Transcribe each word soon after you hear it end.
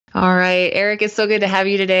All right, Eric, it's so good to have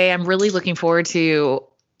you today. I'm really looking forward to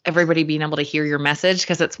everybody being able to hear your message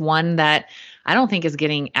because it's one that I don't think is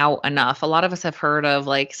getting out enough. A lot of us have heard of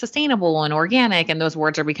like sustainable and organic, and those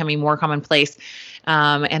words are becoming more commonplace.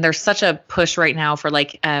 And there's such a push right now for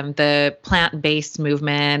like the plant-based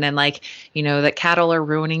movement and like, that cattle are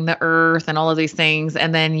ruining the earth and all of these things.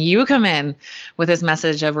 And then you come in with this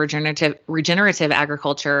message of regenerative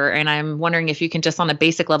agriculture. And I'm wondering if you can just on a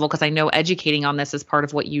basic level, because I know educating on this is part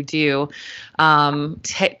of what you do.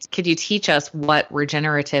 Could you teach us what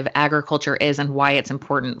regenerative agriculture is and why it's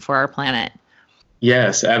important for our planet?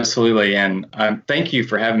 Yes, absolutely. And thank you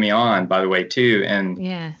for having me on, by the way, too. And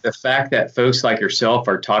Yeah. the fact that folks like yourself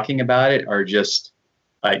are talking about it are just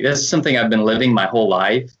like, this is something I've been living my whole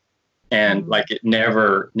life. And like it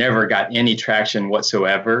never got any traction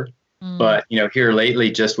whatsoever. But, here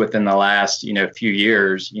lately, just within the last, few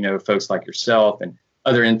years, folks like yourself and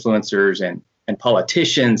other influencers and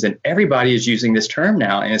politicians and everybody is using this term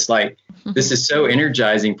now. And it's like, this is so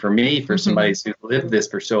energizing for me, for somebody who's lived this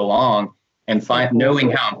for so long and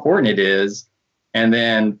knowing how important it is. And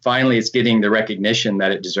then finally, it's getting the recognition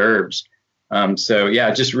that it deserves. So,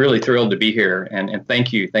 yeah, just really thrilled to be here. And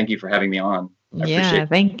thank you. Thank you for having me on. Yeah,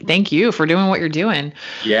 thank you for doing what you're doing.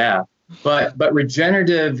 Yeah. But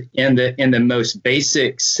regenerative in the most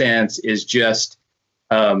basic sense is just,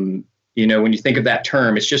 when you think of that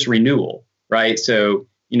term, it's just renewal, right? So,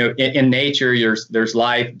 in nature, there's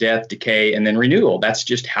life, death, decay, and then renewal. That's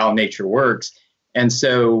just how nature works. And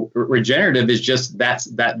so regenerative is just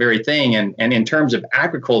that very thing. And in terms of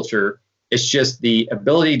agriculture, it's just the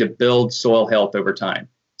ability to build soil health over time.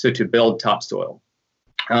 So to build topsoil.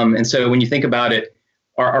 And so when you think about it,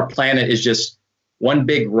 our planet is just one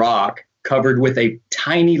big rock covered with a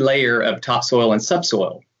tiny layer of topsoil and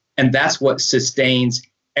subsoil. And that's what sustains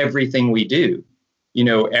everything we do.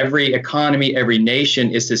 Every economy, every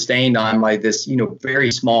nation is sustained on like this,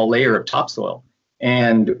 very small layer of topsoil.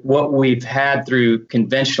 And what we've had through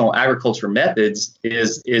conventional agriculture methods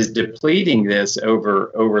is depleting this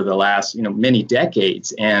over the last, many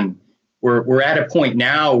decades. And we're at a point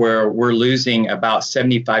now where we're losing about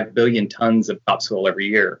 75 billion tons of topsoil every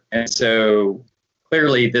year. And so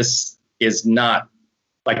clearly this is not,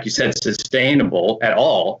 like you said, sustainable at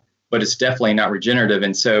all, but it's definitely not regenerative.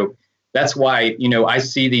 And so that's why, I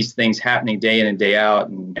see these things happening day in and day out,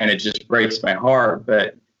 and it just breaks my heart.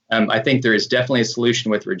 But I think there is definitely a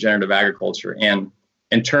solution with regenerative agriculture. And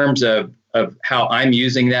in terms of how I'm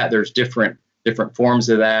using that, there's different forms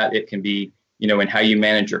of that. It can be, in how you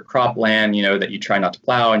manage your cropland, that you try not to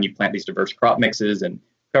plow and you plant these diverse crop mixes and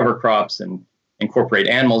cover crops and incorporate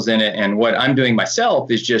animals in it. And what I'm doing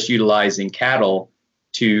myself is just utilizing cattle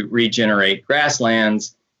to regenerate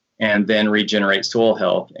grasslands and then regenerate soil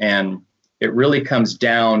health. And it really comes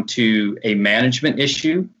down to a management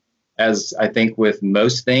issue. As I think with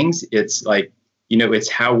most things, it's like, it's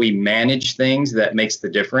how we manage things that makes the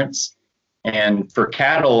difference. And for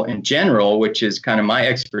cattle in general, which is kind of my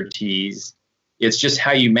expertise, it's just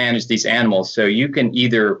how you manage these animals. So you can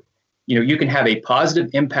either, you can have a positive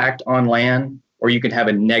impact on land or you can have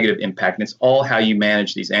a negative impact. And it's all how you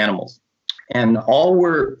manage these animals. And all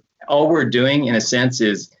we're doing in a sense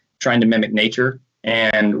is trying to mimic nature.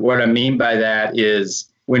 And what I mean by that is,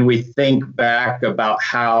 when we think back about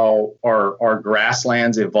how our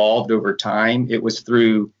grasslands evolved over time, it was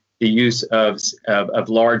through the use of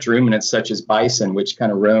large ruminants such as bison, which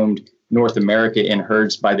kind of roamed North America in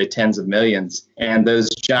herds by the tens of millions. And those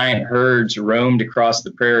giant herds roamed across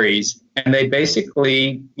the prairies, and they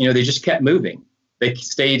basically, they just kept moving. They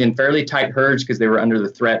stayed in fairly tight herds because they were under the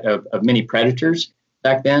threat of many predators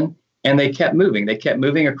back then. And they kept moving. They kept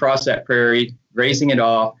moving across that prairie, grazing it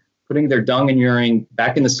off, putting their dung and urine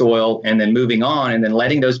back in the soil, and then moving on, and then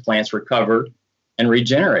letting those plants recover and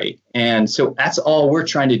regenerate. And so that's all we're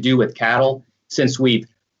trying to do with cattle, since we've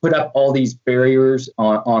put up all these barriers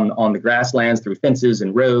on the grasslands through fences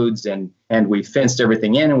and roads, and we've fenced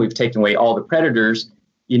everything in, and we've taken away all the predators.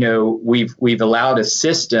 We've allowed a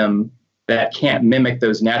system that can't mimic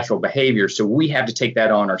those natural behaviors. So we have to take that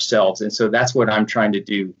on ourselves. And so that's what I'm trying to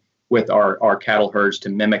do with our cattle herds, to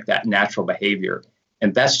mimic that natural behavior.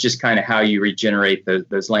 And that's just kind of how you regenerate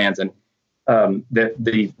those lands. And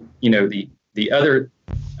the other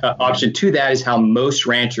option to that is how most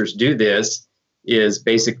ranchers do this, is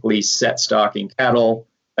basically set stocking cattle,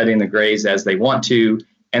 letting them graze as they want to,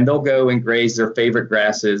 and they'll go and graze their favorite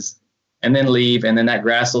grasses and then leave, and then that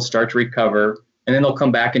grass will start to recover, and then they'll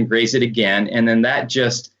come back and graze it again, and then that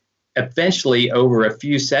just eventually, over a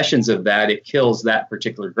few sessions of that, it kills that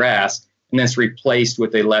particular grass, and then it's replaced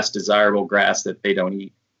with a less desirable grass that they don't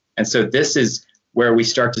eat. And so this is where we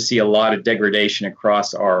start to see a lot of degradation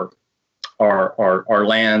across our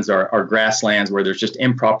lands, our grasslands, where there's just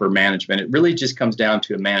improper management. It really just comes down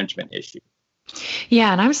to a management issue.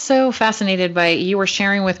 Yeah, and I'm so fascinated by you were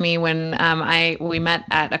sharing with me when we met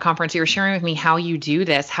at a conference. You were sharing with me how you do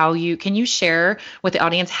this. Can you share with the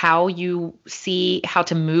audience how you see how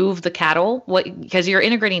to move the cattle? Because you're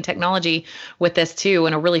integrating technology with this too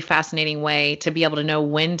in a really fascinating way to be able to know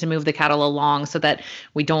when to move the cattle along so that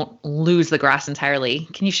we don't lose the grass entirely.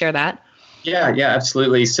 Can you share that? Yeah,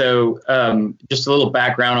 absolutely. So just a little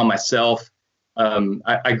background on myself.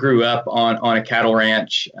 I grew up on a cattle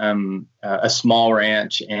ranch, a small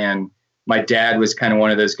ranch, and my dad was kind of one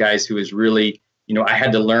of those guys who was really, I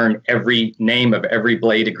had to learn every name of every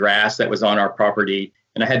blade of grass that was on our property,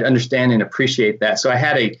 and I had to understand and appreciate that. So I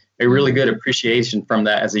had a really good appreciation from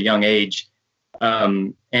that as a young age.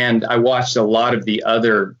 And I watched a lot of the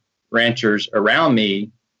other ranchers around me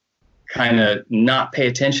kind of not pay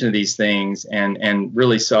attention to these things and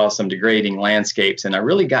really saw some degrading landscapes. And I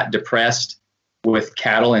really got depressed with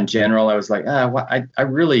cattle in general. I was like, I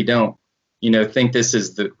really don't, think this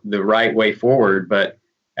is the right way forward. But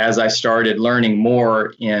as I started learning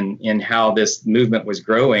more in how this movement was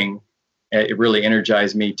growing, it really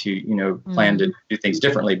energized me to, plan to do things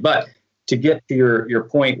differently. But to get to your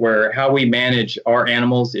point where how we manage our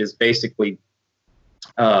animals is basically,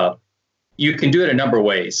 you can do it a number of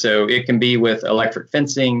ways. So it can be with electric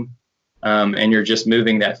fencing, and you're just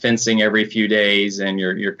moving that fencing every few days, and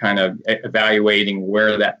you're kind of evaluating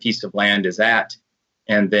where that piece of land is at,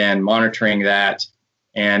 and then monitoring that.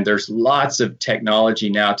 And there's lots of technology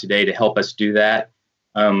now today to help us do that.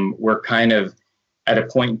 We're kind of at a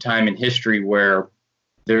point in time in history where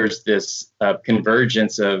there's this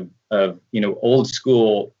convergence of old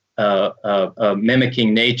school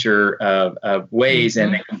mimicking nature of ways,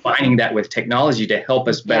 and then combining that with technology to help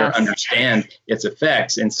us better understand its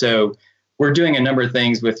effects. And so we're doing a number of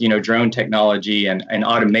things with drone technology and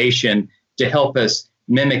automation to help us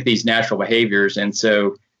mimic these natural behaviors. And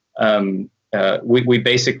so we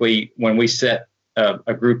basically, when we set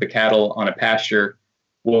a group of cattle on a pasture,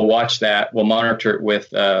 we'll watch that, we'll monitor it with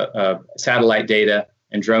satellite data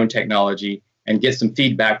and drone technology and get some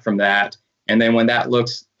feedback from that. And then when that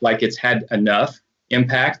looks like it's had enough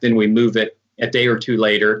impact, then we move it a day or two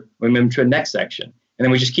later, we move to the next section. And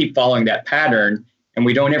then we just keep following that pattern, and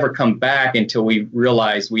we don't ever come back until we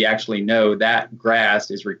realize we actually know that grass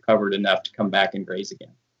is recovered enough to come back and graze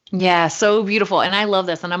again. Yeah, so beautiful. And I love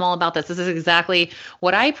this, and I'm all about this. This is exactly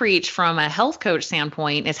what I preach from a health coach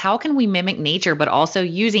standpoint, is how can we mimic nature, but also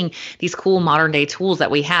using these cool modern day tools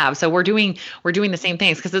that we have. So we're doing the same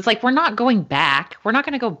things, because it's like, we're not going back. We're not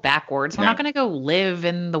going to go backwards. We're not going to go live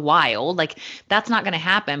in the wild. Like, that's not going to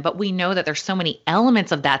happen. But we know that there's so many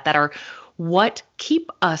elements of that are what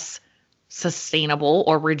keep us sustainable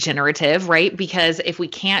or regenerative, right? Because if we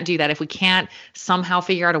can't do that, if we can't somehow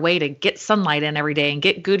figure out a way to get sunlight in every day and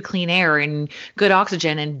get good clean air and good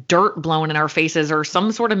oxygen and dirt blown in our faces or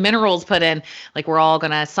some sort of minerals put in, like, we're all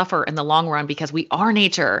going to suffer in the long run, because we are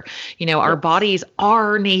nature. Our bodies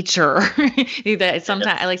are nature. Sometimes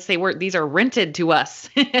I like to say these are rented to us.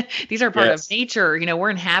 These are part of nature.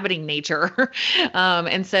 We're inhabiting nature.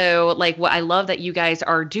 And so, like, what I love that you guys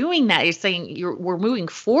are doing that is saying we're moving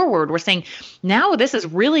forward. We're saying, now this is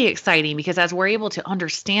really exciting, because as we're able to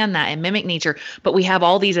understand that and mimic nature, but we have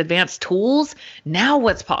all these advanced tools, now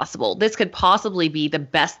what's possible? This could possibly be the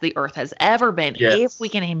best the earth has ever been, if we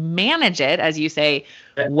can manage it, as you say,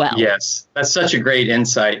 well. Yes, that's such a great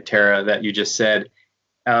insight, Tara, that you just said.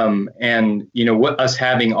 And what us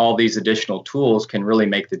having all these additional tools can really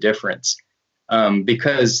make the difference.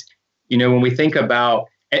 Because, when we think about,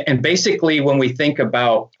 and basically, when we think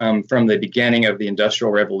about from the beginning of the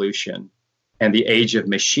Industrial Revolution and the age of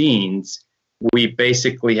machines, we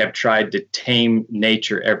basically have tried to tame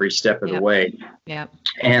nature every step of the way. Yeah.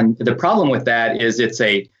 And the problem with that is it's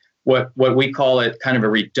what we call it kind of a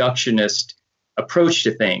reductionist approach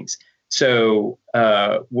to things. So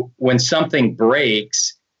when something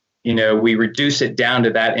breaks, we reduce it down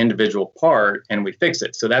to that individual part and we fix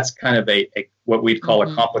it. So that's kind of what we'd call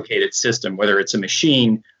a complicated system, whether it's a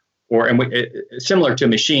machine or similar to a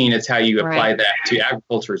machine, it's how you apply that to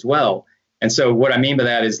agriculture as well. And so what I mean by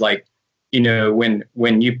that is, like,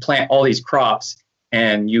 when you plant all these crops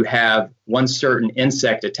and you have one certain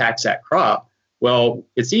insect attacks that crop, well,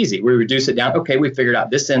 it's easy. We reduce it down. Okay, we figured out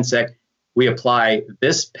this insect. We apply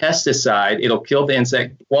this pesticide. It'll kill the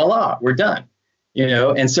insect. Voila, we're done.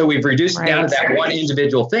 And so we've reduced it down to that one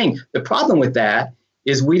individual thing. The problem with that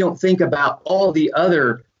is we don't think about all the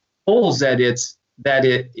other holes that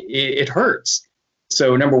it hurts.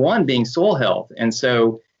 So number one being soil health. And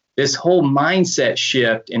so this whole mindset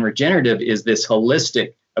shift in regenerative is this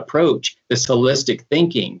holistic approach, this holistic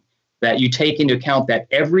thinking that you take into account that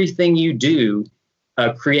everything you do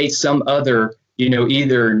creates some other,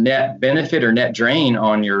 either net benefit or net drain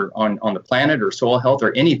on on the planet or soil health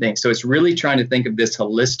or anything. So it's really trying to think of this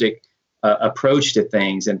holistic approach to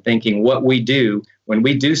things and thinking what we do when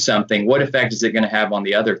we do something, what effect is it going to have on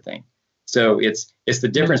the other thing? So it's the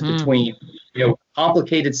difference between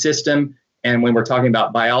complicated system and when we're talking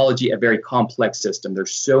about biology, a very complex system.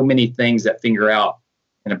 There's so many things that figure out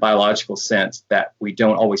in a biological sense that we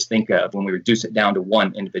don't always think of when we reduce it down to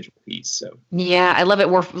one individual piece. So yeah, I love it.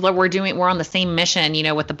 We're on the same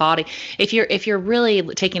mission, with the body. If you're really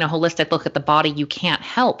taking a holistic look at the body, you can't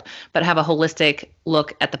help but have a holistic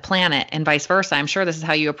look at the planet and vice versa. I'm sure this is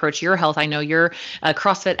how you approach your health. I know you're a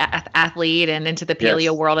CrossFit athlete and into the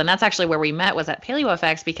paleo world. And that's actually where we met, was at Paleo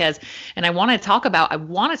FX and I want to talk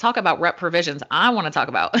about rep provisions. I want to talk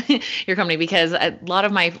about your company because a lot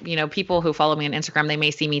of my, people who follow me on Instagram, they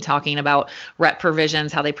may see me talking about rep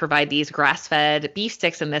provisions, how they provide these grass-fed beef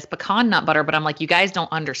sticks and this pecan nut butter. But I'm like, you guys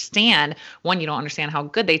don't understand. One, you don't understand how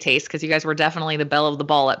good they taste because you guys were definitely the belle of the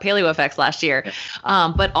ball at Paleo FX last year.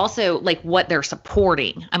 But also like what they're supporting.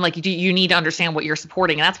 I'm like, you need to understand what you're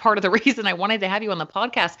supporting. And that's part of the reason I wanted to have you on the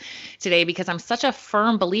podcast today, because I'm such a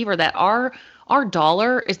firm believer that our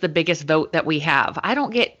dollar is the biggest vote that we have. I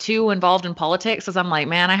don't get too involved in politics because I'm like,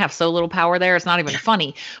 man, I have so little power there. It's not even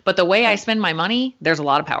funny. But the way I spend my money, there's a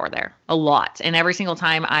lot of power there, a lot. And every single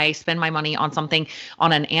time I spend my money on something,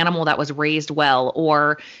 on an animal that was raised well,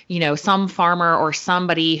 or, some farmer or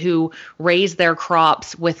somebody who raised their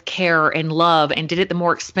crops with care and love and did it the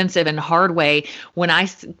more expensive and hard way, when I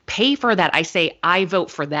pay for that, I say, I vote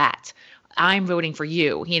for that. I'm voting for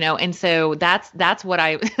you, and so that's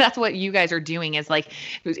what you guys are doing is like,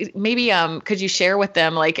 maybe, could you share with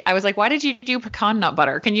them? Like, I was like, why did you do pecan nut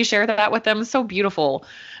butter? Can you share that with them? It's so beautiful.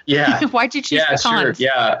 Yeah. Why'd you choose pecans? Sure.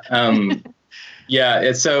 Yeah.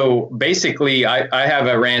 Yeah. So basically I have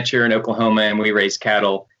a ranch here in Oklahoma and we raise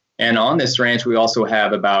cattle. And on this ranch, we also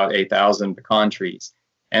have about 1,000 pecan trees.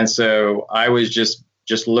 And so I was just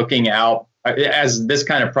looking out as this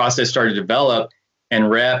kind of process started to develop and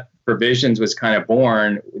rep provisions was kind of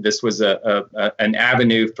born. This was an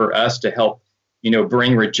avenue for us to help,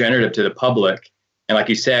 bring regenerative to the public. And like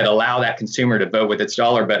you said, allow that consumer to vote with its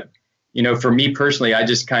dollar. But, for me personally, I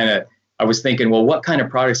was thinking, well, what kind of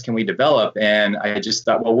products can we develop? And I just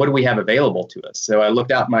thought, well, what do we have available to us? So I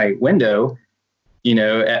looked out my window,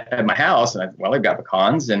 at my house and I've got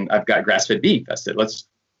pecans and I've got grass-fed beef. I said, let's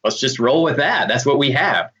just roll with that. That's what we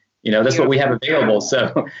have, that's what we have available.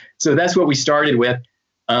 So that's what we started with.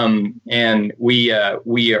 And we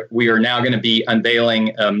are now going to be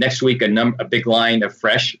unveiling next week a big line of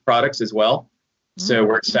fresh products as well. So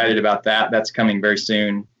we're excited about that. That's coming very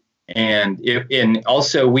soon. And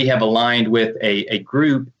also we have aligned with a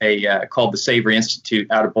group called the Savory Institute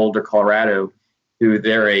out of Boulder, Colorado, who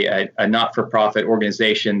they're a not-for-profit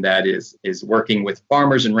organization that is working with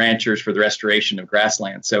farmers and ranchers for the restoration of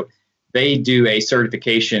grassland. So they do a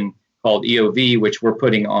certification called EOV, which we're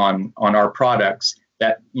putting on our products,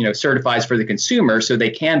 that certifies for the consumer so they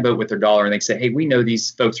can vote with their dollar and they say, hey, we know these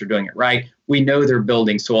folks are doing it right. We know they're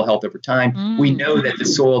building soil health over time. We know that the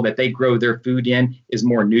soil that they grow their food in is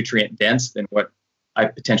more nutrient dense than what I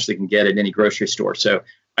potentially can get at any grocery store. So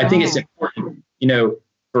I think it's important,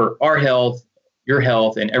 for our health, your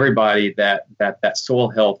health, and everybody that soil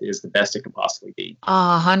health is the best it could possibly be.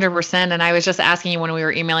 100%. And I was just asking you when we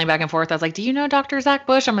were emailing back and forth, I was like, do you know Dr. Zach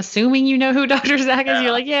Bush? I'm assuming you know who Dr. Zach is.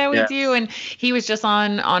 You're like, yeah, we do. And he was just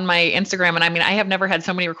on my Instagram. And I mean, I have never had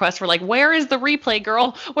so many requests for like, where is the replay,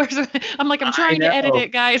 girl? I'm like, I'm trying to edit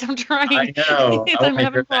it, guys. I'm trying. I know. I'm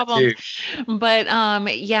having problems. But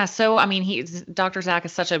yeah, so I mean, Dr. Zach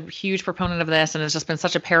is such a huge proponent of this and has just been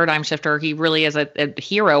such a paradigm shifter. He really is a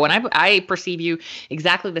hero. And I perceive you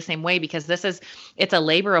exactly the same way, because it's a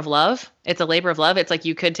labor of love. It's like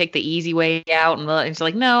you could take the easy way out and it's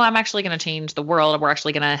like, no, I'm actually going to change the world. We're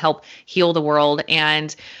actually going to help heal the world.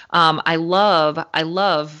 And I love,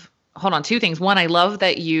 hold on, two things. One, I love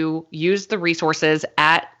that you use the resources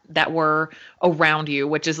that were around you,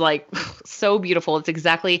 which is like so beautiful. It's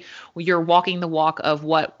exactly, you're walking the walk of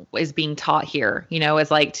what is being taught here,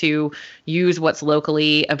 is like to use what's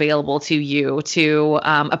locally available to you, to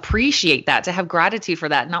appreciate that, to have gratitude for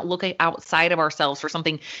that, not look outside of ourselves for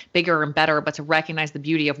something bigger and better, but to recognize the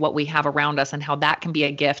beauty of what we have around us and how that can be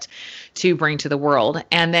a gift to bring to the world.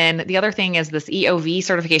 And then the other thing is this EOV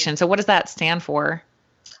certification. So what does that stand for?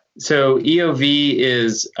 So EOV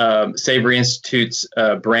is Savory Institute's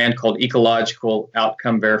brand called Ecological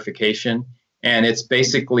Outcome Verification. And it's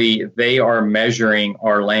basically, they are measuring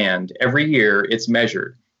our land every year. It's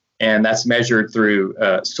measured, and that's measured through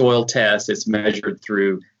soil tests. It's measured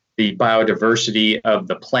through the biodiversity of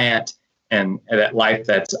the plant and that life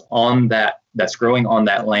that's growing on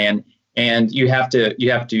that land. And you have to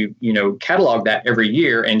catalog that every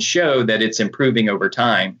year and show that it's improving over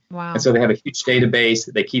time. Wow. And so they have a huge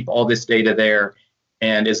database. They keep all this data there.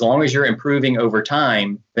 And as long as you're improving over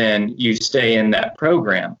time, then you stay in that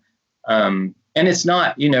program. And it's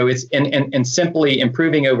not, and simply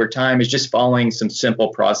improving over time is just following some simple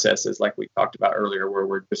processes like we talked about earlier, where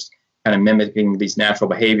we're just kind of mimicking these natural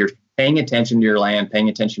behaviors, paying attention to your land, paying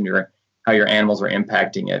attention to how your animals are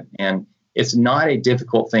impacting it. And it's not a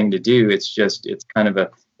difficult thing to do. It's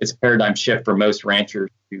a paradigm shift for most ranchers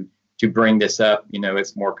to bring this up.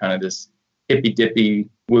 It's more kind of this hippy dippy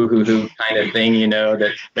woo-hoo-hoo kind of thing,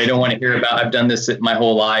 that they don't want to hear about. I've done this my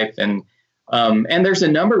whole life. And there's a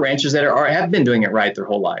number of ranchers that have been doing it right their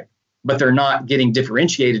whole life, but they're not getting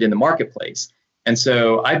differentiated in the marketplace. And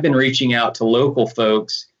so I've been reaching out to local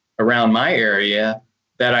folks around my area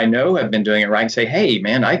that I know have been doing it right and say, hey,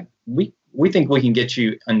 man, we think we can get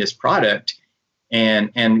you on this product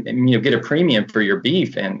and get a premium for your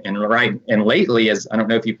beef. And lately, as I don't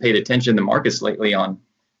know if you've paid attention to the markets lately on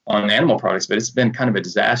animal products, but it's been kind of a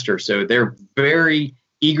disaster. So they're very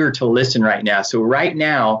eager to listen right now. So right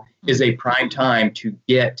now is a prime time to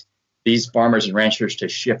get these farmers and ranchers to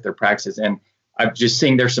shift their practices. And I'm just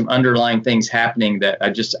seeing there's some underlying things happening that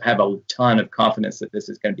I just have a ton of confidence that this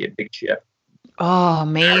is going to be a big shift. Oh,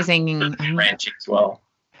 amazing. Ranching as well.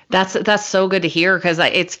 That's so good to hear, because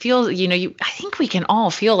it feels, I think we can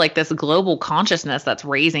all feel like this global consciousness that's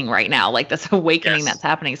raising right now, like this awakening that's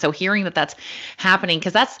happening. So hearing that that's happening,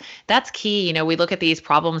 because that's key. We look at these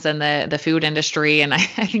problems in the food industry, and I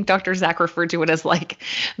think Dr. Zach referred to it as like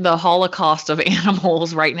the Holocaust of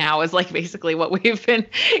animals right now, is like basically what we've been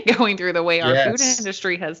going through, the way our food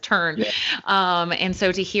industry has turned. Yes. And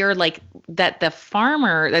so to hear like that the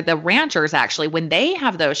farmer, the ranchers actually, when they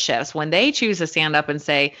have those shifts, when they choose to stand up and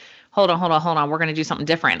say, hold on, we're going to do something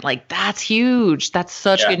different. Like, that's huge. That's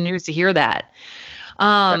such good news to hear that.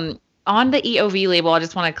 On the EOV label, I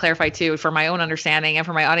just want to clarify too, for my own understanding and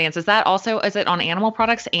for my audience, is it on animal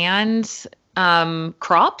products and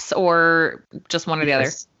crops, or just one or the other?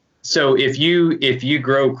 So if you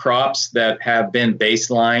grow crops that have been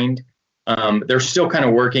baselined, they're still kind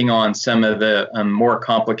of working on some of the more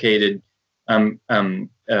complicated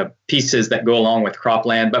pieces that go along with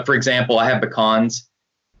cropland. But for example, I have pecans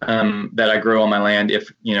that I grow on my land.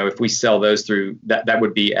 If we sell those through that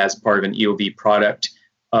would be as part of an EOV product.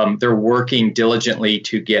 They're working diligently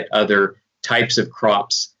to get other types of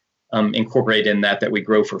crops incorporated in that we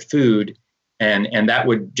grow for food. And that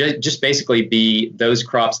would just basically be those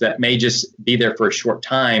crops that may just be there for a short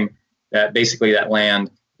time, that basically that land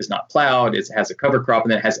is not plowed, it has a cover crop,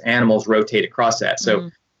 and then it has animals rotate across that. So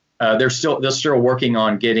they're still working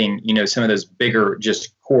on getting, some of those bigger,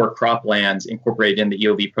 just core croplands incorporated in the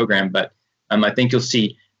EOV program. But I think you'll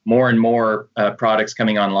see more and more products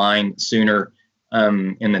coming online sooner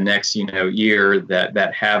in the next, year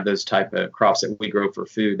that have those type of crops that we grow for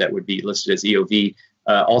food that would be listed as EOV.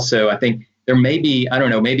 Also, I think there may be, I don't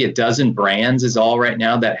know, maybe a dozen brands is all right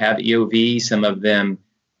now that have EOV. Some of them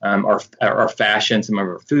are fashion, some of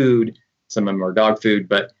them are food, some of them are dog food,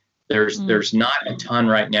 but there's not a ton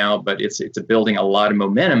right now, but it's building a lot of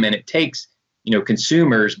momentum, and it takes,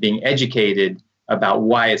 consumers being educated about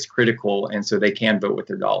why it's critical, and so they can vote with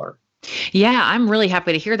their dollar. Yeah, I'm really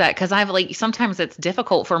happy to hear that, because sometimes it's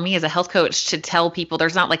difficult for me as a health coach to tell people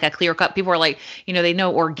there's not like a clear cut. People are like, they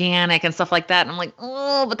know organic and stuff like that. And I'm like,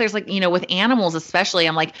 oh, but there's like, with animals especially,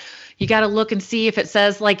 I'm like, you got to look and see if it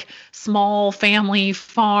says like small family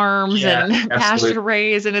farms and pasture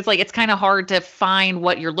raised. And it's like, it's kind of hard to find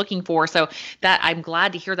what you're looking for. So that I'm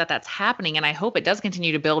glad to hear that that's happening. And I hope it does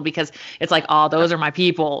continue to build, because it's like, oh, those are my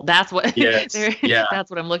people. That's what, that's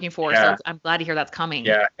what I'm looking for. Yeah. So I'm glad to hear that's coming.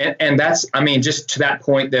 Yeah. And that's, just to that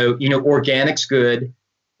point though, organic's good,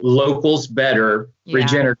 local's better,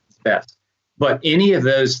 regenerative's best. But any of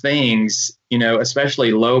those things,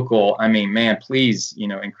 especially local, please,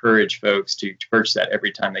 encourage folks to purchase that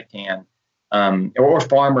every time they can. Or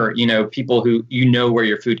farmer, people who, where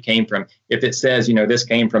your food came from. If it says, this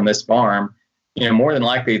came from this farm, more than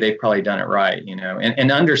likely they've probably done it right,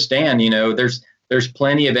 and understand, there's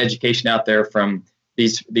plenty of education out there from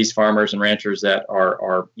these farmers and ranchers that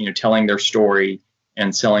are telling their story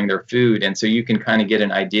and selling their food. And so you can kind of get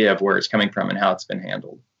an idea of where it's coming from and how it's been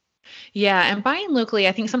handled. Yeah, and buying locally,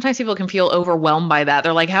 I think sometimes people can feel overwhelmed by that.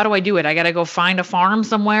 They're like, how do I do it? I got to go find a farm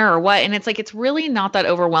somewhere or what? And it's like it's really not that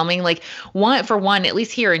overwhelming. Like one, at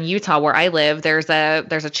least here in Utah where I live, there's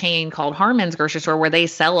a chain called Harmon's grocery store where they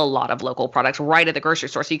sell a lot of local products right at the grocery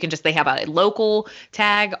store. So you can just they have a local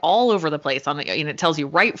tag all over the place on the and it tells you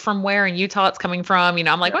right from where in Utah it's coming from.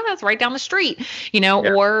 I'm like, Yeah. well, that's right down the street, Yeah.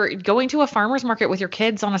 or going to a farmer's market with your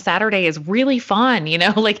kids on a Saturday is really fun,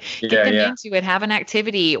 like get Yeah. them Yeah. into it, have an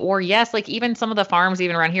activity, or yes, like even some of the farms,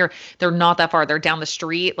 even around here, they're not that far. They're down the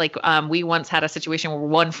street. Like we once had a situation where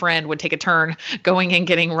one friend would take a turn going and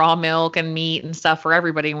getting raw milk and meat and stuff for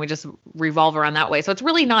everybody, and we just revolve around that way. So it's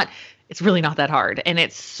really not that hard. And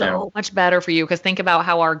it's Yeah. so much better for you because think about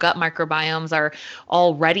how our gut microbiomes are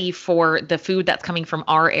all ready for the food that's coming from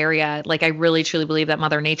our area. Like I really truly believe that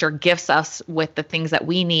Mother Nature gifts us with the things that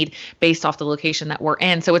we need based off the location that we're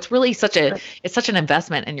in. So it's really it's such an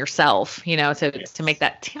investment in yourself, to make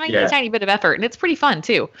that tiny, Yeah. tiny bit of effort. And it's pretty fun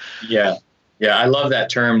too. Yeah. Yeah. I love that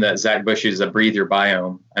term that Zach Bush uses, a breathe your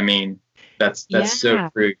biome. I mean, that's so Yeah.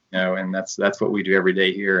 true, and that's what we do every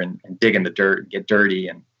day here and dig in the dirt and get dirty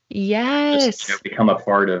and just Yes. become a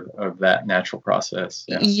part of that natural process.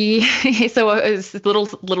 Yeah. Yeah. So it's a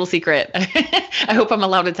little secret. I hope I'm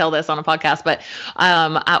allowed to tell this on a podcast, but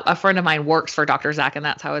a friend of mine works for Dr. Zach, and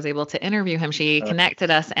that's how I was able to interview him. She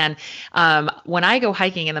connected us, and when I go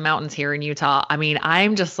hiking in the mountains here in Utah, I mean,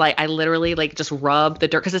 I'm just like I literally like just rub the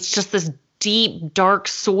dirt because it's just this deep, dark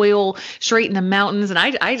soil straight in the mountains. And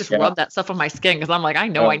I just rub that stuff on my skin because I'm like, I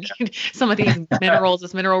know I need some of these minerals,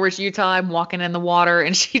 this mineral rich Utah. I'm walking in the water.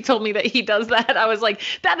 And she told me that he does that. I was like,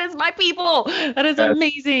 that is my people. That is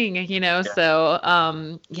amazing. So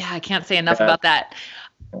I can't say enough about that.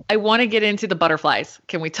 I want to get into the butterflies.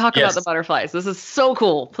 Can we talk about the butterflies? This is so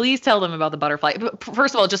cool. Please tell them about the butterfly.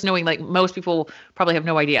 First of all, just knowing like most people probably have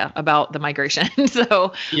no idea about the migration.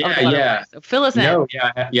 So So fill us in.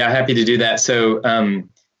 Happy to do that. So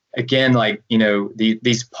again, like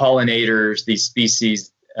these pollinators, these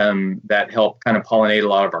species that help kind of pollinate a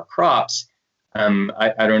lot of our crops.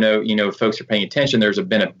 I don't know, if folks are paying attention. There's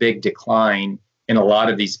been a big decline in a lot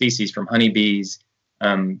of these species, from honeybees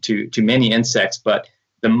to many insects, but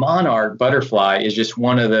the monarch butterfly is just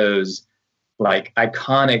one of those like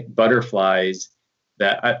iconic butterflies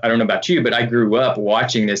that I don't know about you, but I grew up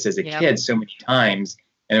watching this as a kid so many times.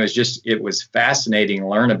 And it was fascinating to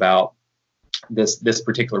learn about this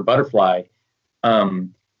particular butterfly.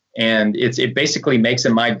 And it basically makes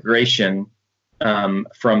a migration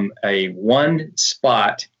from one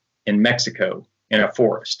spot in Mexico in a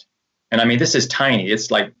forest. And I mean, this is tiny.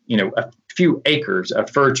 It's like, a few acres of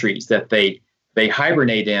fir trees that they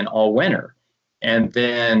hibernate in all winter. And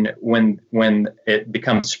then when it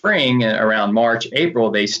becomes spring around March, April,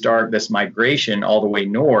 they start this migration all the way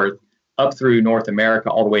north, up through North America,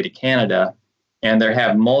 all the way to Canada. And they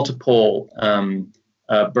have multiple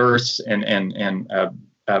births and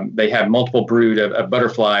they have multiple brood of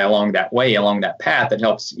butterfly along that path that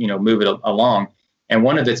helps, move it along. And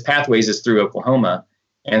one of its pathways is through Oklahoma.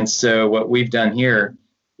 And so what we've done here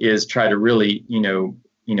is try to really,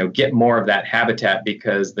 get more of that habitat,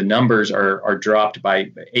 because the numbers are dropped by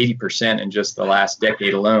 80% in just the last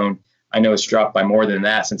decade alone. I know it's dropped by more than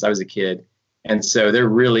that since I was a kid. And so they're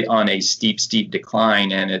really on a steep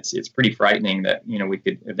decline. And it's pretty frightening that, we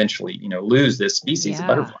could eventually, lose this species of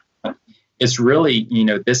butterfly. It's really,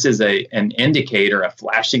 this is an indicator, a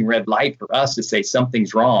flashing red light for us to say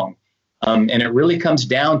something's wrong. And it really comes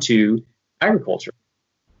down to agriculture.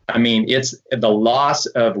 I mean, it's the loss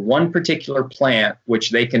of one particular plant, which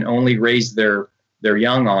they can only raise their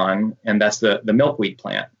young on, and that's the milkweed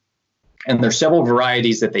plant. And there's several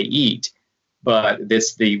varieties that they eat, but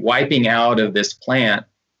the wiping out of this plant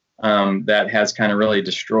that has kind of really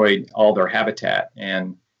destroyed all their habitat.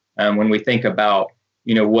 And when we think about,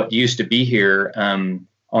 what used to be here on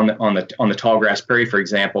the tall grass prairie, for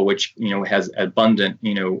example, which has abundant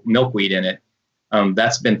milkweed in it.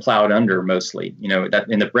 That's been plowed under mostly, that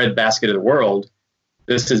in the breadbasket of the world,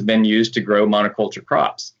 this has been used to grow monoculture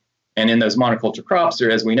crops. And in those monoculture crops,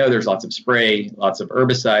 as we know, there's lots of spray, lots of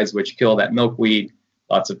herbicides, which kill that milkweed,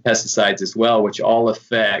 lots of pesticides as well, which all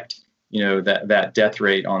affect, that death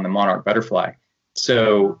rate on the monarch butterfly.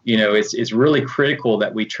 So, it's really critical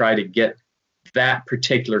that we try to get that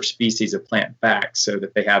particular species of plant back so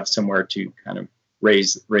that they have somewhere to kind of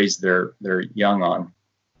raise their young on.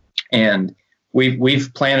 And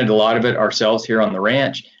we've planted a lot of it ourselves here on the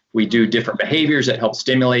ranch. We do different behaviors that help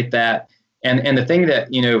stimulate that. And the thing that,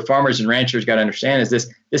 farmers and ranchers got to understand is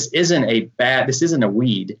this isn't a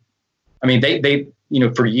weed. I mean, they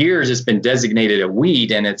for years it's been designated a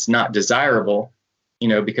weed, and it's not desirable,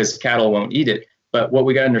 because cattle won't eat it. But what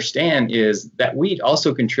we got to understand is that wheat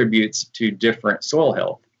also contributes to different soil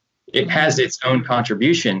health. It has its own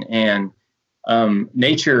contribution, and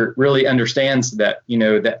nature really understands that,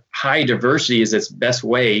 that high diversity is its best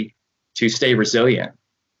way to stay resilient.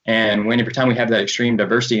 And every time we have that extreme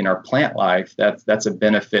diversity in our plant life, that's a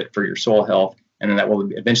benefit for your soil health, and then that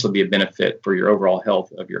will eventually be a benefit for your overall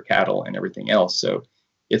health of your cattle and everything else. So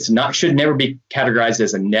should never be categorized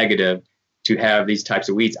as a negative to have these types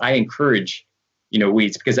of weeds. I encourage,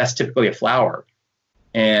 weeds, because that's typically a flower.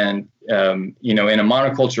 And, in a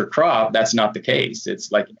monoculture crop, that's not the case.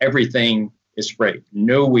 It's like everything is sprayed,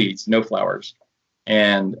 no weeds, no flowers.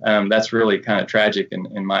 And that's really kind of tragic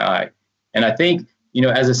in my eye. And I think,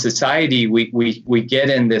 as a society, we get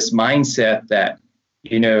in this mindset that,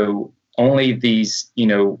 only these,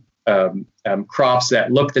 crops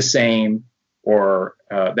that look the same, or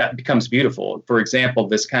that becomes beautiful. For example,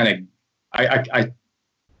 this kind of, I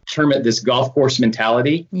term it this golf course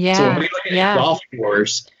mentality. Yeah. So when we look at a golf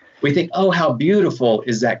course, we think, oh, how beautiful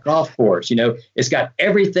is that golf course? It's got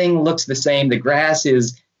everything looks the same. The grass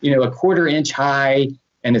is, a quarter inch high,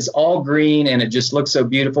 and it's all green, and it just looks so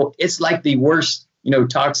beautiful. It's like the worst,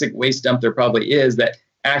 toxic waste dump there probably is, that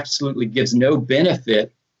absolutely gives no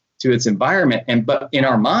benefit to its environment. But in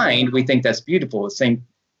our mind, we think that's beautiful. At the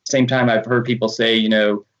same time, I've heard people say,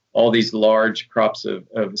 all these large crops of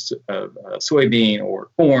soybean or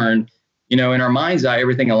corn, in our mind's eye,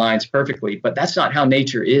 everything aligns perfectly. But that's not how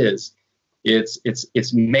nature is.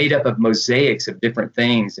 It's made up of mosaics of different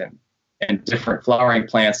things, and different flowering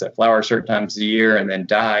plants that flower certain times of the year and then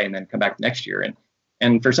die and then come back next year.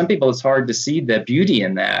 And for some people, it's hard to see the beauty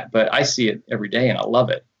in that, but I see it every day and I love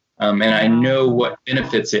it. And I know what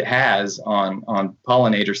benefits it has on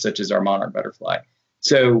pollinators such as our monarch butterfly.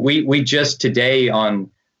 So we just today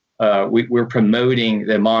we're promoting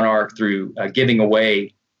the monarch through giving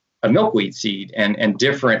away a milkweed seed and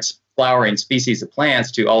different flowering species of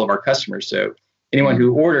plants to all of our customers. So anyone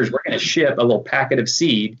who orders, we're going to ship a little packet of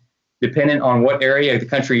seed dependent on what area of the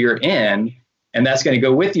country you're in, and that's going to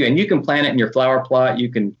go with you. And you can plant it in your flower plot. You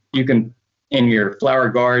can in your flower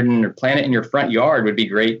garden, or plant it in your front yard would be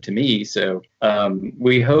great to me. So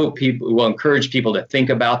we hope we'll encourage people to think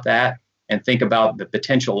about that and think about the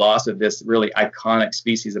potential loss of this really iconic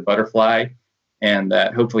species of butterfly, and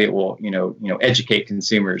that hopefully it will, educate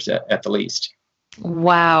consumers at the least.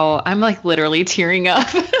 Wow. I'm like literally tearing up.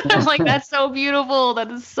 I'm like, that's so beautiful.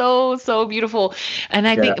 That is so, so beautiful. And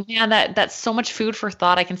I think, man, that's so much food for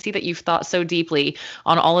thought. I can see that you've thought so deeply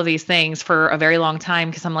on all of these things for a very long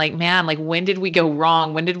time. Cause I'm like, man, like when did we go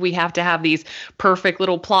wrong? When did we have to have these perfect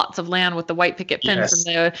little plots of land with the white picket fence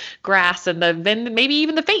and the grass and then maybe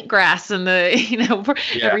even the fake grass and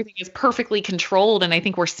everything is perfectly controlled. And I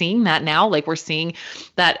think we're seeing that now. Like we're seeing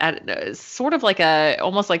that at sort of like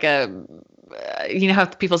almost like a, how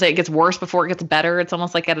people say it gets worse before it gets better. It's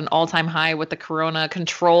almost like at an all-time high with the corona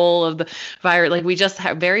control of the virus. Like we just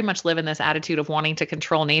very much live in this attitude of wanting to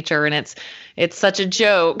control nature. And it's such a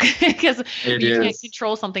joke because you can't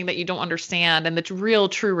control something that you don't understand. And the real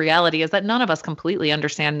true reality is that none of us completely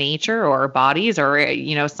understand nature or our bodies or,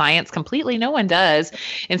 science completely. No one does.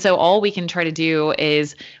 And so all we can try to do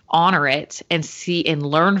is honor it and see and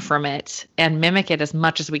learn from it and mimic it as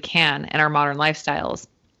much as we can in our modern lifestyles.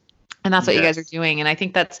 And that's what you guys are doing. And I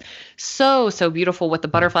think that's so, so beautiful with the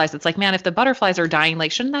butterflies. It's like, man, if the butterflies are dying,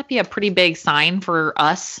 like, shouldn't that be a pretty big sign for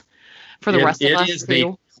us, for the rest of us? It is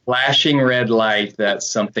the flashing red light that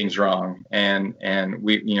something's wrong. And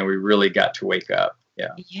we really got to wake up.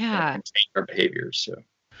 Yeah. And change our behaviors.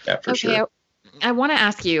 So for sure. I want to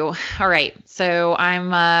ask you, all right, so I'm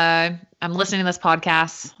listening to this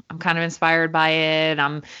podcast. I'm kind of inspired by it.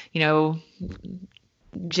 I'm,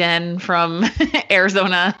 Jen from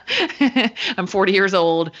Arizona. I'm 40 years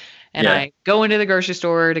old and I go into the grocery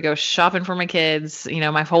store to go shopping for my kids,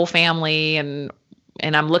 my whole family. And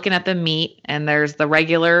I'm looking at the meat and there's the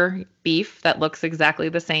regular beef that looks exactly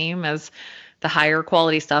the same as the higher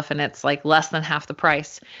quality stuff. And it's like less than half the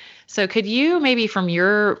price. So could you maybe from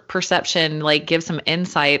your perception, like give some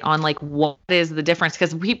insight on like what is the difference?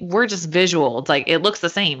 Because we're just visual. It's like, it looks the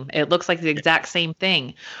same. It looks like the exact same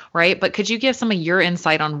thing, right? But could you give some of your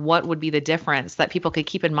insight on what would be the difference that people could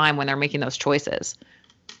keep in mind when they're making those choices?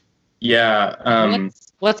 Yeah.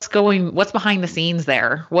 What's behind the scenes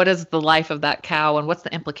there? What is the life of that cow and what's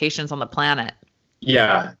the implications on the planet?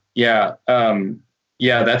 Yeah.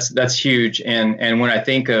 That's huge. And when I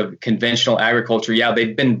think of conventional agriculture,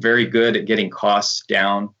 they've been very good at getting costs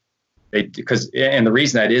down. And the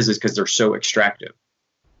reason that is because they're so extractive.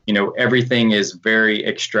 Everything is very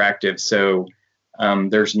extractive. So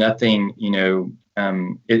there's nothing,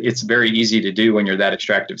 it's very easy to do when you're that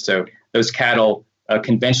extractive. So those cattle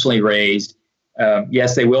conventionally raised,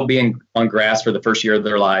 yes, they will be on grass for the first year of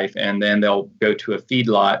their life, and then they'll go to a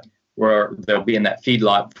feedlot where they'll be in that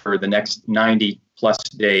feedlot for the next 90 plus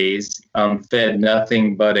days, fed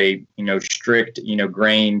nothing but a strict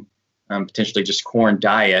grain, potentially just corn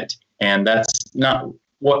diet, and that's not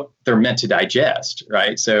what they're meant to digest,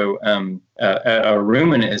 right? So a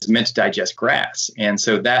ruminant is meant to digest grass, and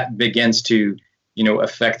so that begins to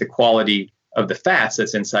affect the quality of the fats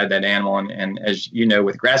that's inside that animal. And as you know,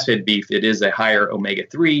 with grass-fed beef, it is a higher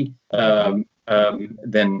omega-3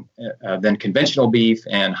 than conventional beef,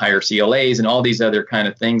 and higher CLAs and all these other kind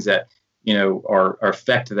of things that are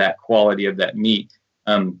affect that quality of that meat.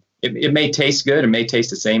 It may taste good, it may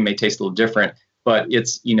taste the same, may taste a little different, but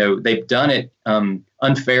it's they've done it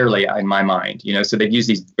unfairly in my mind. So they've used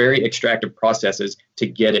these very extractive processes to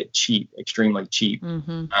get it cheap, extremely cheap,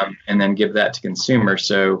 and then give that to consumers.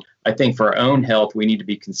 So I think for our own health, we need to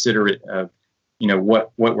be considerate of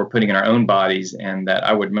what we're putting in our own bodies, and that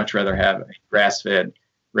I would much rather have a grass-fed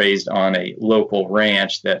raised on a local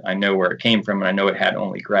ranch that I know where it came from, and I know it had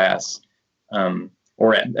only grass,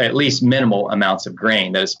 or at least minimal amounts of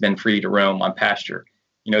grain that has been free to roam on pasture.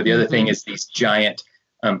 The other thing is these giant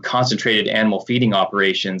concentrated animal feeding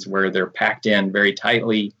operations where they're packed in very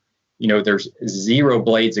tightly. There's 0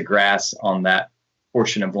 blades of grass on that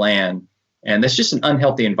portion of land, and that's just an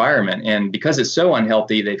unhealthy environment. And because it's so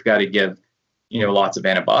unhealthy, they've got to give lots of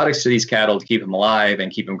antibiotics to these cattle to keep them alive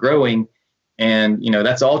and keep them growing. And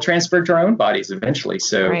that's all transferred to our own bodies eventually.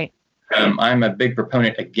 So right. I'm a big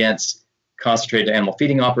proponent against concentrated animal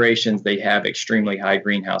feeding operations. They have extremely high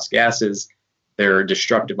greenhouse gases. They're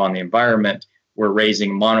destructive on the environment. We're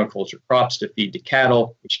raising monoculture crops to feed to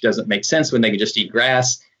cattle, which doesn't make sense when they can just eat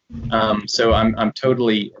grass. So I'm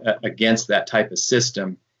totally against that type of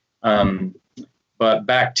system. But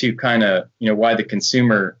back to kind of why the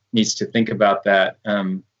consumer needs to think about that.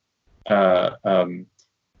 When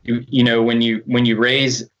you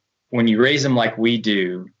raise them like we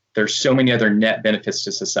do, there's so many other net benefits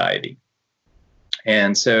to society.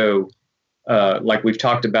 And so, like we've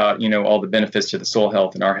talked about, all the benefits to the soil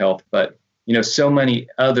health and our health, but, so many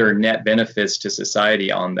other net benefits to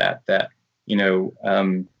society on that,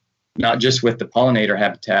 not just with the pollinator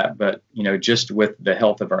habitat, but, just with the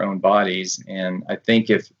health of our own bodies. And I think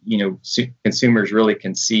if, consumers really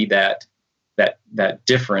can see that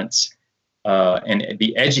difference, and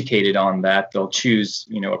be educated on that, they'll choose,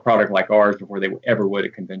 a product like ours before they ever would a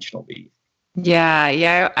conventional beef.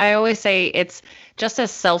 Yeah. I always say it's just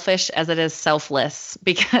as selfish as it is selfless,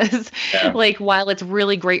 because like, while it's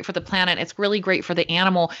really great for the planet, it's really great for the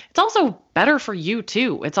animal, it's also better for you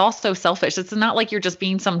too. It's also selfish. It's not like you're just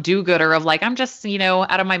being some do-gooder of like, I'm just,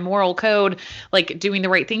 out of my moral code, like doing the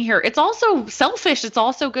right thing here. It's also selfish. It's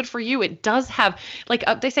also good for you. It does have like,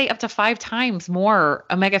 they say up to 5 times more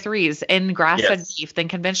omega-3s in grass-fed beef than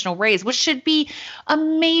conventional raised, which should be a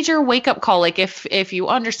major wake-up call. Like if you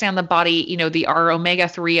understand the body, our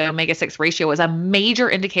omega-3, omega-6 ratio is a major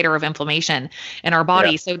indicator of inflammation in our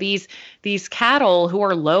body. So these cattle who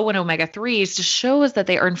are low in omega-3s just shows that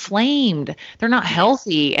they are inflamed. They're not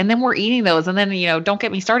healthy. And then we're eating those. And then, don't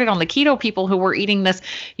get me started on the keto people who were eating this,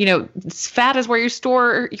 fat is where you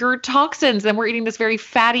store your toxins. And we're eating this very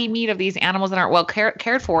fatty meat of these animals that aren't well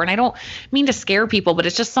cared for. And I don't mean to scare people, but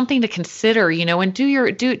it's just something to consider, and do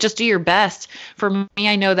your best. For me,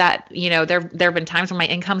 I know that, there have been times when my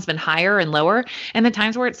income's been higher and lower, and the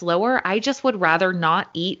times where it's lower, I just would rather not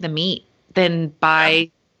eat the meat than buy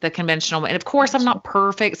the conventional. And of course, I'm not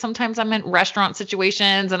perfect. Sometimes I'm in restaurant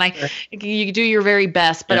situations and you do your very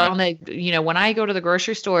best, but on the, when I go to the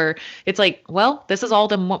grocery store, it's like, well, this is all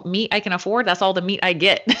the meat I can afford. That's all the meat I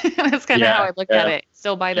get. That's kind of how I look at it.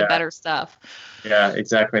 Still buy the better stuff. Yeah,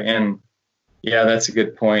 exactly. And that's a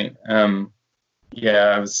good point. I'm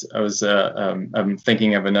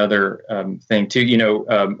thinking of another thing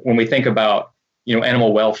too. When we think about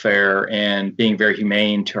animal welfare and being very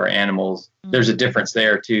humane to our animals, there's a difference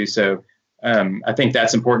there too. So I think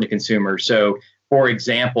that's important to consumers. So, for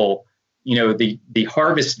example, the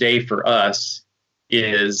harvest day for us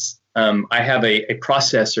is I have a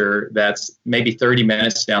processor that's maybe 30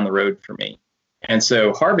 minutes down the road for me, and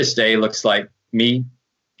so harvest day looks like me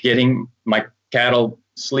getting my cattle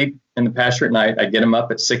sleep in the pasture at night. I get them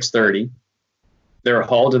up at 6:30. They're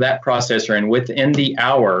hauled to that processor, and within the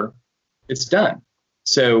hour, it's done.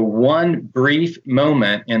 So one brief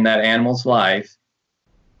moment in that animal's life,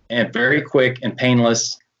 and very quick and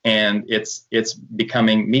painless, and it's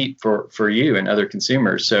becoming meat for you and other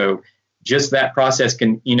consumers. So just that process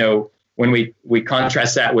can, when we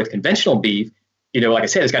contrast that with conventional beef, like I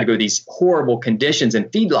said, it's got to go to these horrible conditions in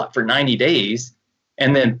feedlot for 90 days.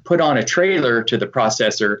 and then put on a trailer to the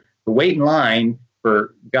processor to wait in line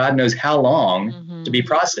for God knows how long to be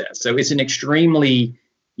processed. So it's an extremely,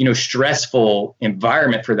 stressful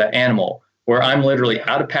environment for that animal, where I'm literally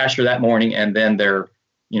out of pasture that morning, and then they're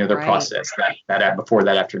processed before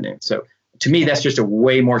that afternoon. So to me, that's just a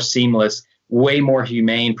way more seamless, way more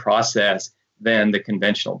humane process than the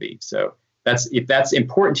conventional beef. So if that's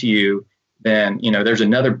important to you, then there's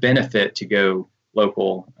another benefit to go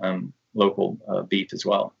local beef as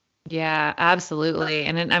well. Yeah, absolutely.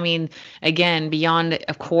 And then, I mean, again, beyond,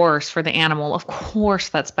 of course, for the animal, of course,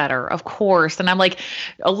 that's better. Of course. And I'm like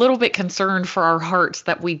a little bit concerned for our hearts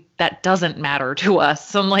that doesn't matter to us.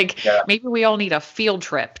 So I'm like, maybe we all need a field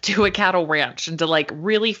trip to a cattle ranch and to like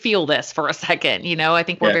really feel this for a second. I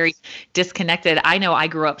think we're very disconnected. I know I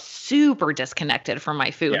grew up super disconnected from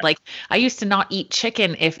my food. Like I used to not eat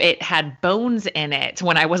chicken if it had bones in it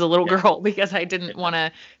when I was a little girl, because I didn't want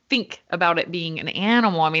to think about it being an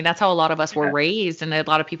animal. I mean, that's how a lot of us were raised, and a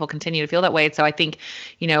lot of people continue to feel that way. So I think,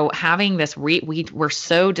 having this, we're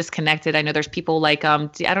so disconnected. I know there's people like, I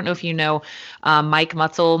don't know if you know, Mike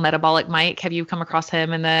Mutzel, Metabolic Mike. Have you come across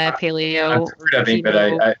him in the paleo? I've heard of him,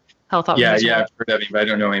 but health I've heard of him, but I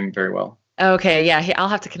don't know him very well. Okay. Yeah. I'll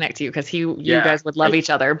have to connect you, because you guys would love each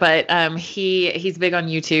other. But he's big on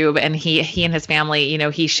YouTube, and he and his family,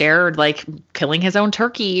 he shared like killing his own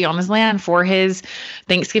turkey on his land for his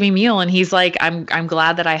Thanksgiving meal. And he's like, I'm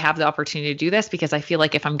glad that I have the opportunity to do this, because I feel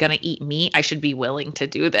like if I'm going to eat meat, I should be willing to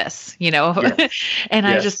do this, And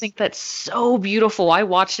I just think that's so beautiful. I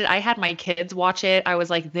watched it. I had my kids watch it. I was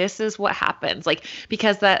like, this is what happens. Like,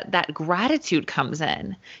 because that gratitude comes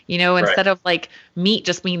in, instead of like meat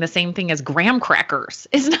just being the same thing as graham crackers.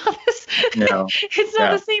 It's not this, it's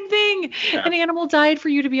not the same thing. An animal died for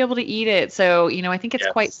you to be able to eat it. So, I think it's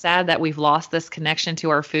quite sad that we've lost this connection to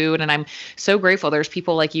our food. And I'm so grateful there's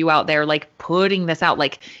people like you out there, like putting this out,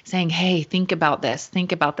 like saying, hey, think about this,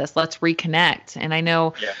 let's reconnect. And I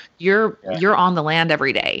know you're on the land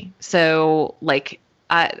every day. So like,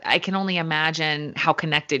 I can only imagine how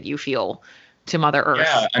connected you feel to Mother Earth.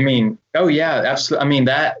 Yeah, I mean, absolutely. I mean,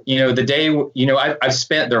 that, the day, I've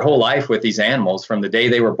spent their whole life with these animals from the day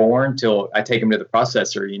they were born till I take them to the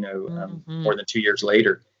processor, more than 2 years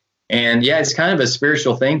later. And it's kind of a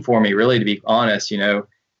spiritual thing for me, really, to be honest.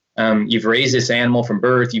 You've raised this animal from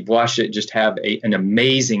birth, you've watched it just have an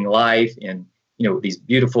amazing life in, these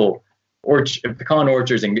beautiful pecan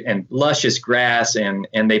orchards and luscious grass, and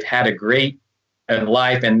they've had a great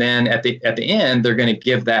life, and then at the end they're going to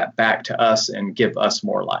give that back to us and give us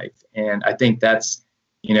more life. And I think that's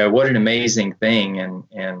what an amazing thing,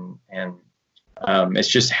 and it's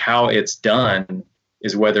just how it's done,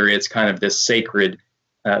 is whether it's kind of this sacred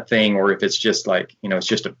thing, or if it's just like it's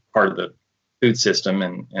just a part of the food system,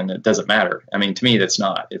 and it doesn't matter. I mean, to me, that's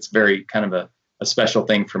not. It's very kind of a special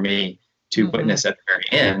thing for me to witness at the very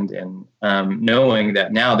end, and knowing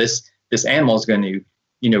that now this animal is going to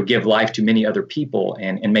give life to many other people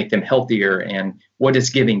and make them healthier, and what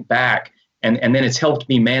it's giving back. And then it's helped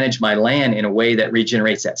me manage my land in a way that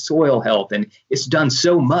regenerates that soil health. And it's done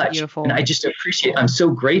so much. Beautiful. And I just appreciate, I'm so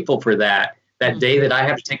grateful for that day that I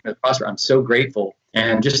have to take them to the processor. I'm so grateful,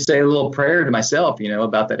 and just say a little prayer to myself,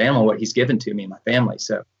 about that animal, what he's given to me and my family.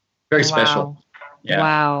 So very special. Yeah.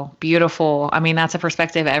 Wow. Beautiful. I mean, that's a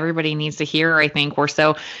perspective everybody needs to hear. I think we're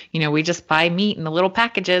so, we just buy meat in the little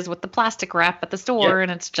packages with the plastic wrap at the store,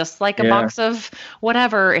 and it's just like a box of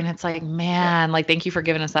whatever. And it's like, man, like, thank you for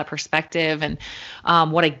giving us that perspective. And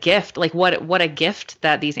what a gift, like what a gift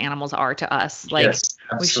that these animals are to us. Like,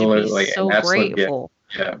 we should be so grateful.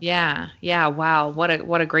 Yeah. Wow. What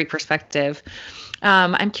a great perspective.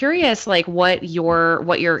 I'm curious, like what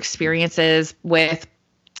your experience is with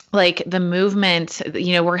like the movement.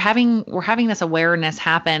 We're having this awareness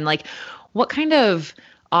happen. Like, what kind of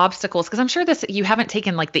obstacles? Because I'm sure you haven't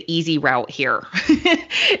taken like the easy route here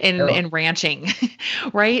in ranching,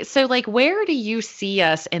 right? So like, where do you see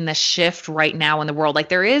us in the shift right now in the world? Like,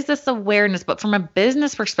 there is this awareness, but from a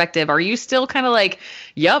business perspective, are you still kind of like,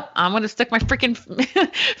 yep, I'm going to stick my freaking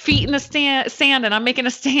feet in the sand and I'm making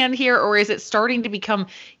a stand here? Or is it starting to become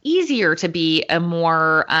easier to be a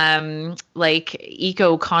more like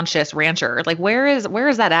eco-conscious rancher? Like, where is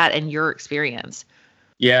that at in your experience?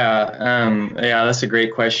 Yeah, that's a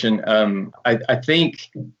great question. I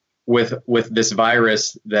think with this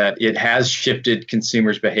virus that it has shifted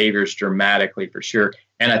consumers' behaviors dramatically, for sure.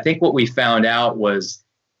 And I think what we found out was,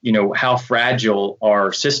 how fragile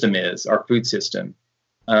our system is, our food system.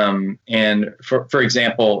 And for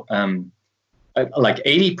example, like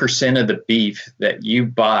 80% of the beef that you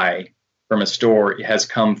buy from a store has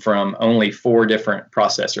come from only 4 different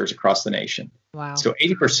processors across the nation. Wow. So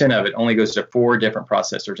 80% of it only goes to 4 different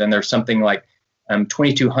processors. And there's something like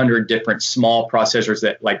 2,200 different small processors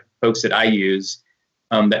that, like folks that I use,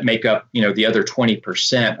 that make up, the other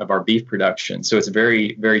 20% of our beef production. So it's a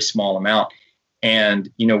very, very small amount. And,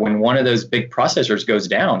 when one of those big processors goes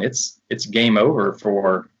down, it's game over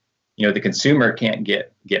for, the consumer can't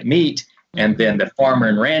get meat. And then the farmer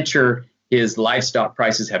and rancher, his livestock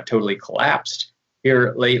prices have totally collapsed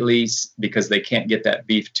here lately because they can't get that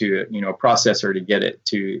beef to, a processor to get it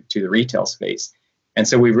to the retail space. And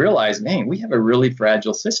so we realized, man, we have a really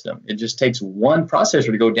fragile system. It just takes one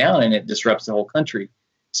processor to go down and it disrupts the whole country.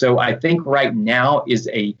 So I think right now is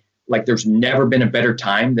there's never been a better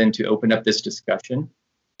time than to open up this discussion.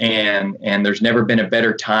 And there's never been a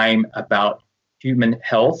better time about human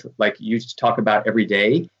health, like you talk about every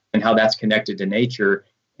day, and how that's connected to nature.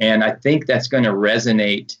 And I think that's going to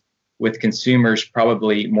resonate with consumers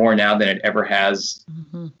probably more now than it ever has,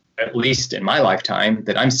 at least in my lifetime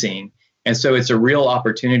that I'm seeing. And so it's a real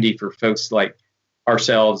opportunity for folks like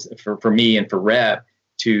ourselves, for me and for Rep,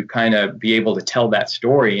 to kind of be able to tell that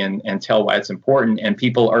story and tell why it's important. And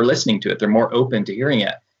people are listening to it. They're more open to hearing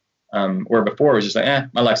it. Where before it was just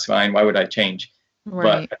like, my life's fine. Why would I change? Right.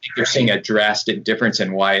 But I think they're seeing a drastic difference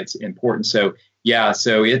in why it's important. So yeah,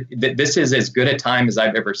 so this is as good a time as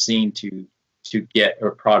I've ever seen to get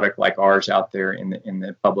a product like ours out there in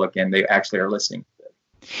the public, and they actually are listening to it.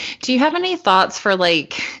 Do you have any thoughts for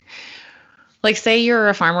like say you're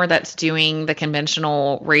a farmer that's doing the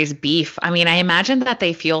conventional raised beef? I mean, I imagine that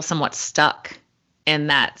they feel somewhat stuck in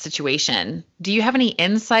that situation. Do you have any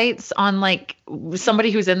insights on like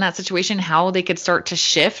somebody who's in that situation, how they could start to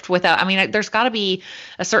shift without, I mean, there's got to be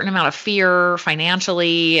a certain amount of fear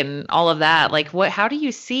financially and all of that. Like how do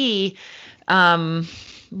you see,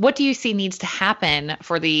 what do you see needs to happen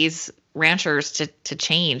for these ranchers to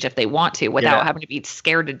change if they want to without having to be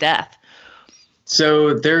scared to death?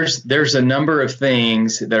 So there's a number of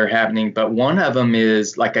things that are happening, but one of them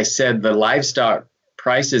is, like I said, the livestock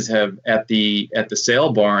prices have at the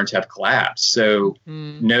sale barns have collapsed. So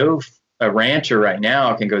a rancher right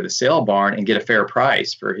now can go to the sale barn and get a fair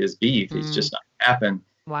price for his beef. It's just not happened.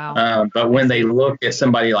 Wow. But when they look at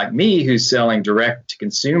somebody like me who's selling direct to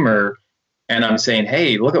consumer, and I'm saying,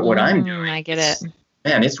 hey, look at what I'm doing. I get it.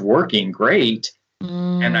 Man, it's working great.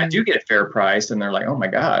 And I do get a fair price, and they're like, oh my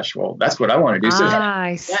gosh, well, that's what I want to do. So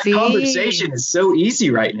that conversation is so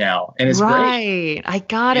easy right now, and it's great. I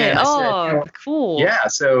got it. Oh, cool. Yeah.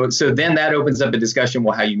 So then that opens up a discussion,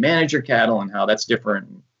 well, how you manage your cattle and how that's different.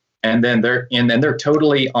 And then they're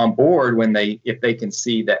totally on board if they can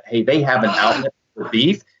see that, hey, they have an outlet for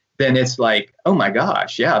beef, then it's like, oh my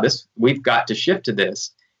gosh, yeah, we've got to shift to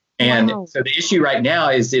this. And so the issue right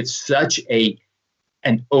now is it's such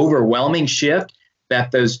an overwhelming shift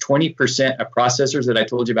that those 20% of processors that I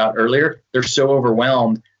told you about earlier, they're so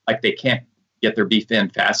overwhelmed, like they can't get their beef in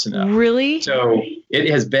fast enough. Really? So it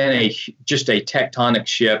has been just a tectonic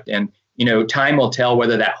shift, and time will tell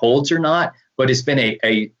whether that holds or not. But it's been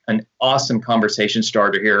an awesome conversation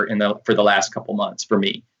starter here for the last couple months for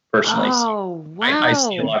me personally. Oh, so wow! I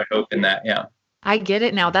see a lot of hope in that. Yeah, I get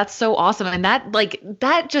it now. That's so awesome, and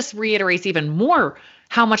that just reiterates even more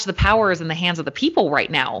how much the power is in the hands of the people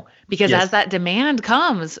right now. Because as that demand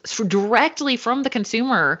comes directly from the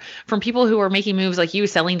consumer, from people who are making moves like you,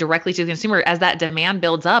 selling directly to the consumer, as that demand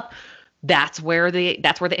builds up, that's where the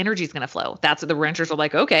energy is going to flow. That's what the ranchers are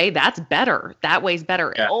like, okay, that's better. That way's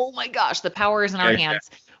better. Yeah. Oh my gosh, the power is in our hands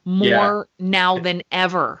more now than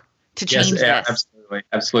ever to change this.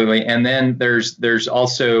 Absolutely. And then there's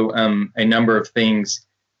also a number of things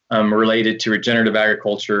related to regenerative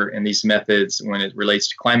agriculture and these methods when it relates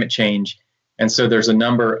to climate change. And so there's a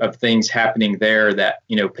number of things happening there that,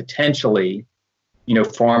 potentially,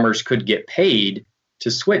 farmers could get paid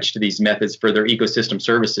to switch to these methods for their ecosystem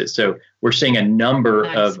services. So we're seeing a number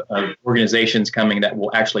of organizations coming that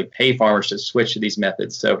will actually pay farmers to switch to these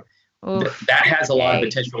methods. So that has a lot of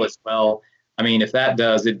potential as well. I mean, if that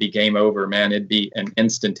does, it'd be game over, man. It'd be an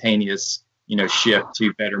instantaneous, shift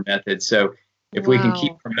to better methods. So if we can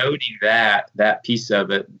keep promoting that piece of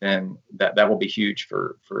it, then that will be huge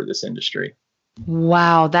for this industry.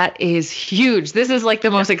 Wow, that is huge. This is like the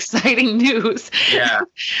most exciting news. Yeah,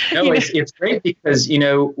 no, it's great because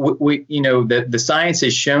we the science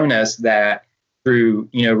has shown us that through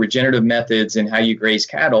regenerative methods and how you graze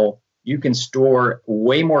cattle, you can store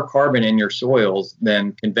way more carbon in your soils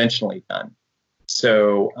than conventionally done.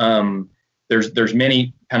 So there's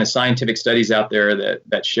many kind of scientific studies out there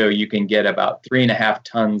that show you can get about 3.5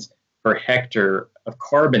 tons per hectare of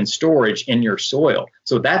carbon storage in your soil.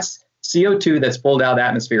 So that's CO2 that's pulled out of the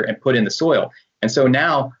atmosphere and put in the soil. And so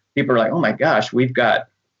now people are like, oh my gosh, we've got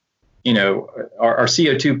our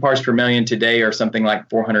CO2 parts per million today are something like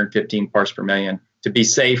 415 parts per million. To be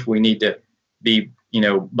safe, we need to be,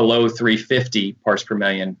 below 350 parts per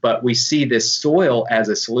million. But we see this soil as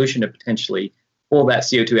a solution to potentially pull that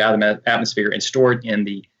CO2 out of the atmosphere and store it in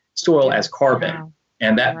the soil as carbon. Wow.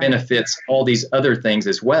 And that benefits all these other things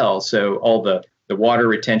as well. So all the water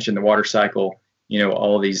retention, the water cycle,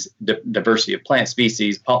 all these diversity of plant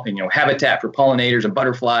species, habitat for pollinators and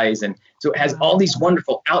butterflies. And so it has all these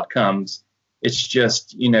wonderful outcomes. It's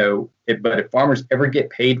just, but if farmers ever get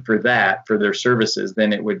paid for that, for their services,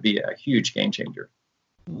 then it would be a huge game changer.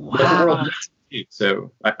 Wow. But the world needs it too.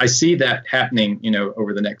 So I see that happening,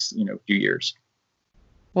 over the next, few years.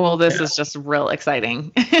 Well, this is just real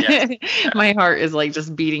exciting. Yeah. My heart is like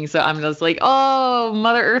just beating. So I'm just like, oh,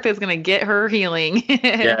 Mother Earth is going to get her healing.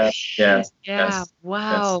 Yeah. Wow.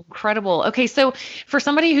 Yes. Incredible. Okay. So for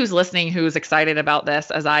somebody who's listening, who's excited about this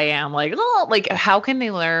as I am, like how can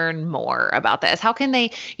they learn more about this? How can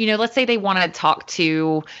they, let's say they want to talk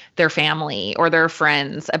to their family or their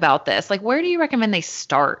friends about this. Like, where do you recommend they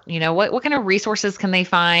start? What kind of resources can they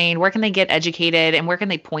find? Where can they get educated, and where can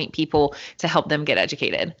they point people to help them get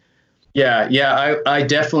educated? Yeah. I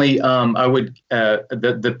definitely, I would,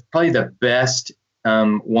 probably the best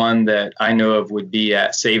one that I know of would be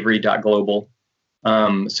at savory.global.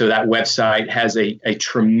 So that website has a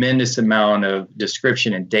tremendous amount of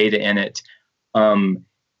description and data in it.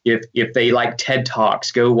 If they like TED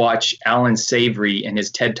Talks, go watch Alan Savory and his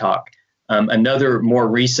TED Talk. Another more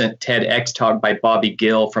recent TEDx talk by Bobby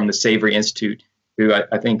Gill from the Savory Institute, who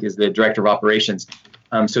I think is the director of operations.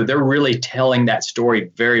 So they're really telling that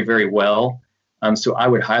story very, very well. So I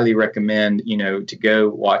would highly recommend, to go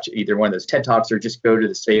watch either one of those TED Talks or just go to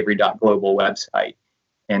the savory.global website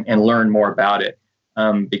and learn more about it.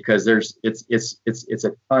 Because it's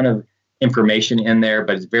a ton of information in there,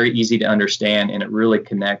 but it's very easy to understand, and it really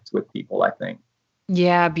connects with people, I think.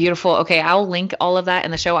 Yeah, beautiful. Okay, I'll link all of that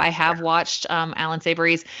in the show. I have watched Alan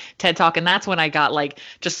Savory's TED Talk, and that's when I got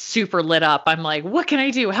just super lit up. I'm like, what can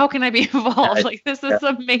I do? How can I be involved? This is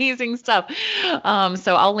amazing stuff.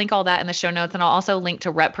 So I'll link all that in the show notes, and I'll also link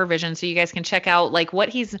to Rep Provision so you guys can check out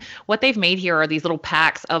what they've made here are these little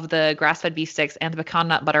packs of the grass-fed beef sticks and the pecan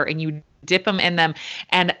nut butter, and you dip them in them,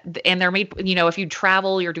 and they're made, if you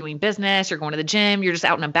travel, you're doing business, you're going to the gym, you're just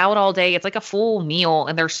out and about all day. It's like a full meal,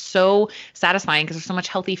 and they're so satisfying because there's so much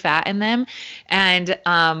healthy fat in them, and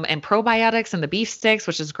probiotics in the beef sticks,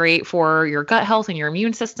 which is great for your gut health and your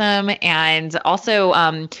immune system. And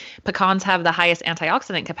also pecans have the highest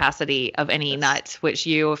antioxidant capacity of any nut, which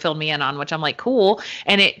you filled me in on, which I'm like, cool.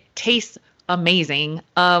 And it tastes amazing.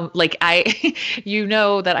 That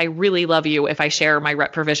I really love you if I share my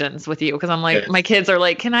Rep Provisions with you, because I'm like, my kids are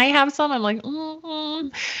like, can I have some? I'm like,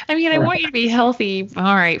 I want you to be healthy.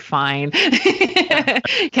 All right, fine.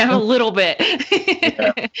 Can have a little bit.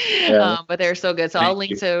 But they're so good. So I'll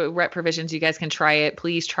link to Rep Provisions. You guys can try it.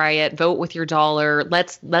 Please try it. Vote with your dollar.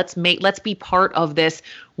 Let's be part of this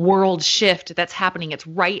world shift that's happening. It's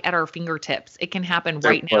right at our fingertips. It can happen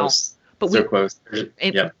right now. But so close.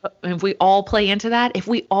 If we all play into that, if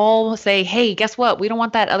we all say, hey, guess what? We don't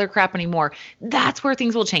want that other crap anymore. That's where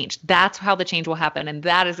things will change. That's how the change will happen. And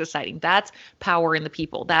that is exciting. That's power in the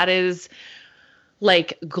people. That is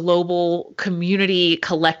global community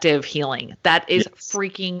collective healing. That is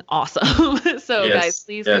freaking awesome. So guys,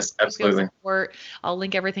 please absolutely. Support. I'll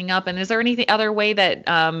link everything up. And is there anything other way that,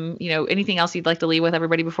 anything else you'd like to leave with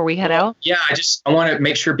everybody before we head out? Yeah, I want to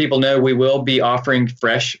make sure people know we will be offering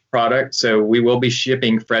fresh product. So we will be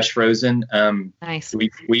shipping fresh frozen. Nice.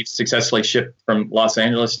 We've successfully shipped from Los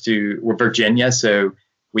Angeles to Virginia. So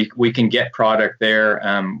we can get product there.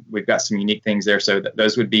 We've got some unique things there. So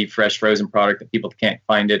those would be fresh frozen product that people can't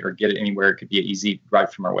find it or get it anywhere. It could be an easy right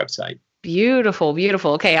from our website. Beautiful,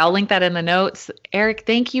 beautiful. Okay, I'll link that in the notes. Eric,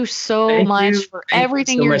 thank you so much for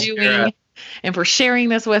everything you're doing. Sarah. And for sharing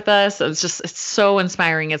this with us. It's so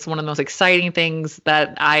inspiring. It's one of the most exciting things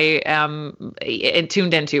that I am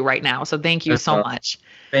tuned into right now. So thank you so much.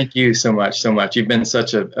 Thank you so much. You've been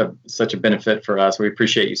such a benefit for us. We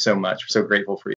appreciate you so much. We're so grateful for you.